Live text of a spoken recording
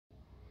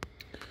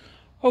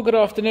Well, good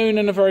afternoon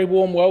and a very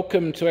warm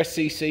welcome to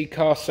SCC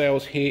Car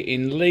Sales here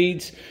in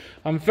Leeds.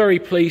 I'm very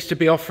pleased to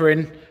be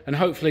offering, and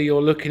hopefully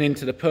you're looking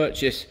into the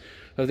purchase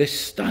of this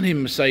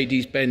stunning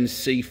Mercedes-Benz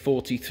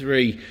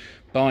C43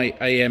 by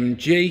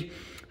AMG.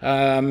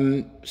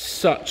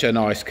 Such a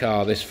nice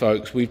car, this,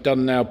 folks. We've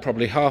done now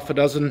probably half a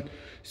dozen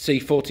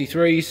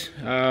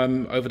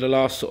C43s over the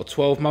last sort of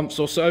 12 months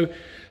or so,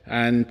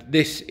 and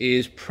this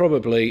is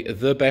probably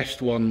the best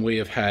one we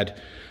have had.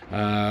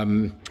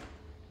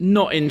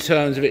 Not in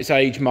terms of its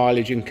age,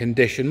 mileage and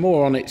condition,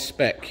 more on its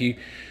spec.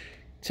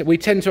 We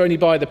tend to only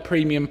buy the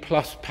Premium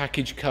Plus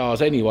package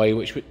cars anyway,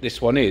 which this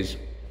one is.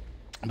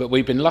 But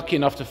we've been lucky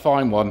enough to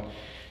find one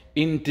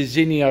in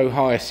Designo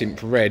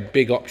Hyacinth Red,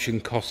 big option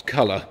cost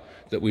colour,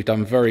 that we've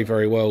done very,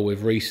 very well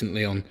with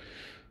recently on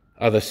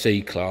other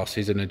C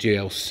classes and a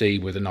GLC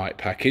with a night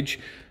package.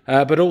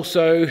 But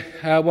also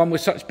one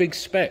with such big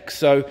specs.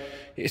 So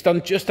it's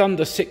done just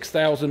under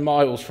 6,000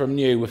 miles from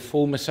new with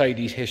full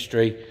Mercedes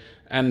history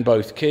and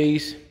both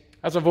keys.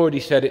 As I've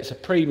already said, it's a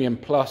Premium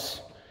Plus.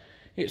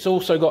 It's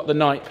also got the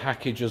night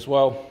package as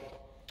well,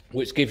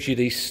 which gives you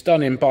these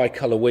stunning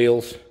bi-colour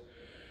wheels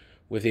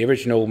with the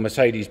original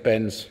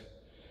Mercedes-Benz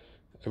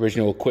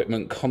original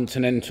equipment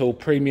Continental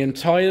premium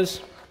tyres.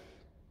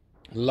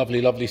 Lovely,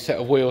 lovely set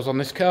of wheels on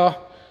this car.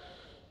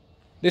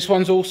 This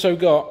one's also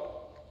got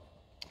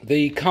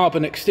the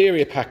carbon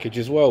exterior package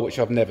as well, which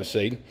I've never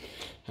seen.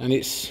 And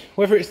it's,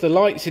 whether it's the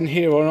lights in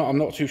here or not, I'm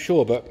not too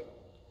sure, but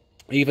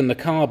even the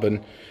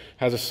carbon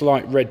has a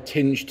slight red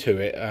tinge to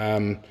it,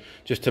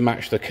 just to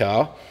match the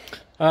car.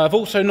 I've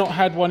also not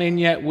had one in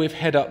yet with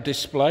head-up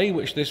display,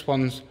 which this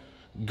one's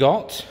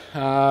got.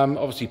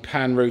 Obviously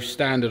pan roof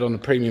standard on the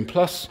Premium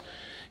Plus.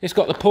 It's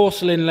got the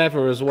porcelain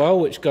leather as well,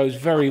 which goes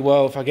very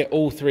well if I get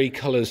all three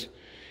colours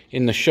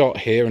in the shot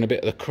here, and a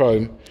bit of the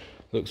chrome.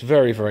 Looks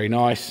very, very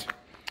nice.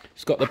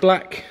 It's got the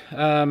black,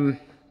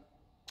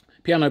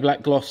 piano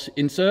black gloss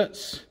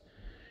inserts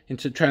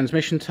into the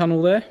transmission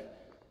tunnel there.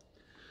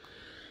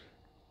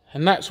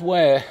 And that's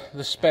where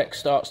the spec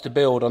starts to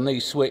build on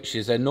these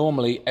switches. They're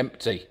normally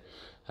empty.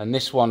 And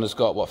this one has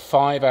got, what,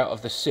 5 out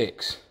of the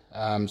 6.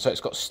 So it's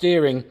got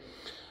steering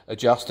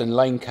adjust and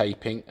lane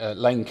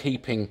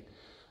keeping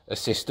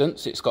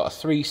assistance. It's got a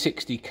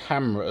 360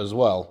 camera as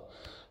well.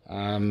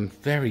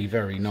 Very,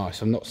 very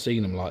nice. I've not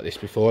seen them like this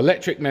before.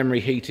 Electric memory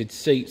heated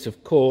seats,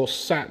 of course.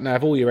 Sat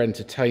nav, all your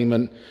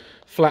entertainment.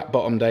 Flat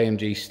bottomed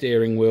AMG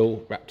steering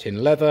wheel wrapped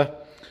in leather.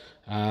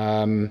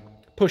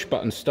 Push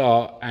button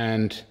start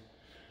and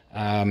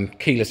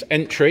keyless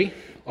entry.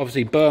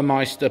 Obviously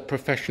Burmeister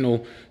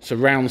professional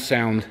surround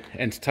sound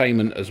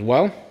entertainment as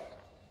well.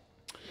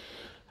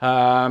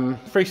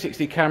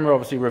 360 camera,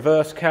 obviously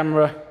reverse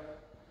camera.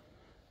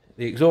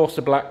 The exhausts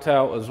are blacked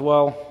out as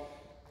well.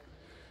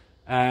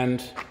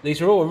 And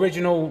these are all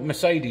original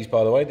Mercedes,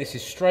 by the way. This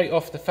is straight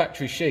off the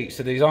factory sheet,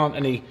 so these aren't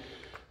any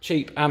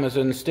cheap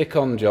Amazon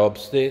stick-on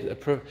jobs. They're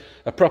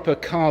a proper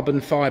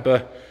carbon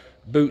fibre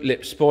boot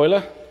lip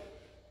spoiler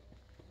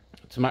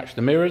to match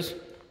the mirrors.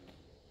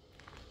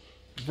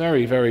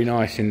 Very, very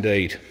nice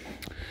indeed.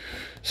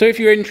 So if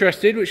you're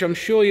interested, which I'm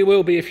sure you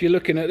will be if you're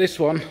looking at this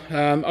one,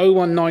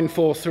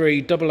 01943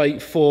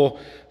 884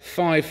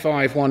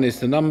 551 is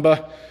the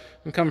number.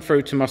 And come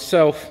through to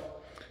myself,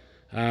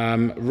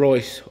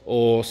 Royce,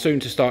 or soon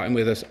to starting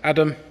with us,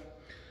 Adam,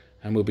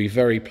 and we'll be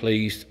very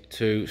pleased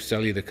to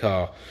sell you the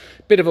car.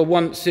 Bit of a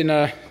once in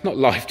a, not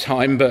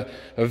lifetime, but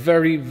a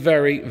very,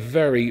 very,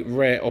 very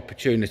rare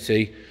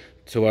opportunity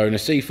to own a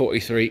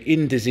C43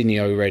 in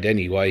Designo Red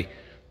anyway,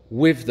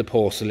 with the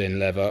porcelain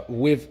leather,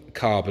 with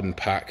carbon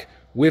pack,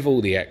 with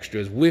all the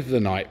extras, with the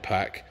night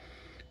pack.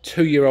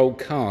 2-year-old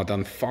car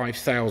done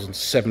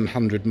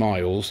 5,700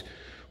 miles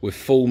with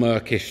full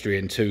Merc history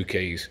and 2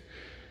 keys.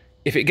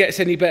 If it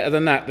gets any better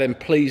than that, then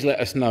please let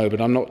us know,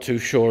 but I'm not too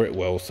sure it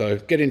will. So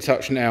get in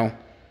touch now.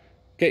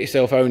 Get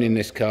yourself owning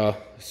this car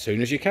as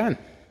soon as you can.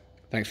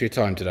 Thanks for your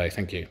time today.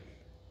 Thank you.